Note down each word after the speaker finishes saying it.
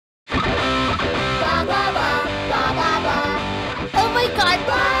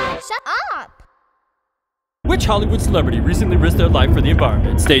up! Which Hollywood celebrity recently risked their life for the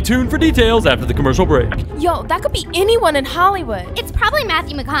environment? Stay tuned for details after the commercial break. Yo, that could be anyone in Hollywood. It's probably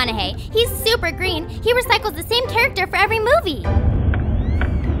Matthew McConaughey. He's super green. He recycles the same character for every movie.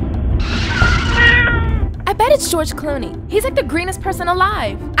 I bet it's George Clooney. He's like the greenest person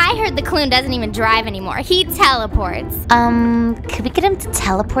alive. I heard the Clune doesn't even drive anymore. He teleports. Could we get him to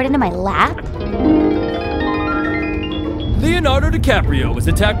teleport into my lap? Leonardo DiCaprio was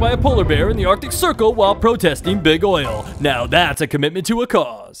attacked by a polar bear in the Arctic Circle while protesting big oil. Now that's a commitment to a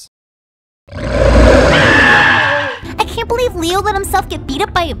cause. I can't believe Leo let himself get beat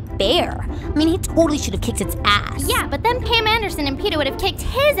up by a bear. I mean, he totally should have kicked its ass. Yeah, but then Pam Anderson and Peter would have kicked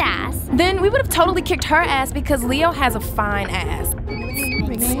his ass. Then we would have totally kicked her ass because Leo has a fine ass.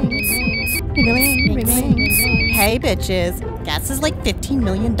 Hey bitches, gas is like $15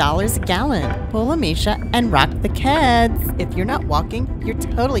 million a gallon. Pull a Misha and rock the kids. If you're not walking, you're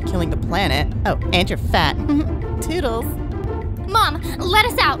totally killing the planet. Oh, and you're fat. Toodles. Mom, let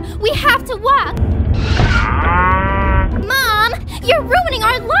us out. We have to walk. Mom, you're ruining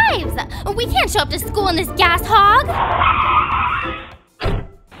our lives. We can't show up to school in this gas hog.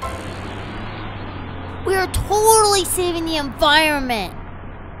 We're totally saving the environment.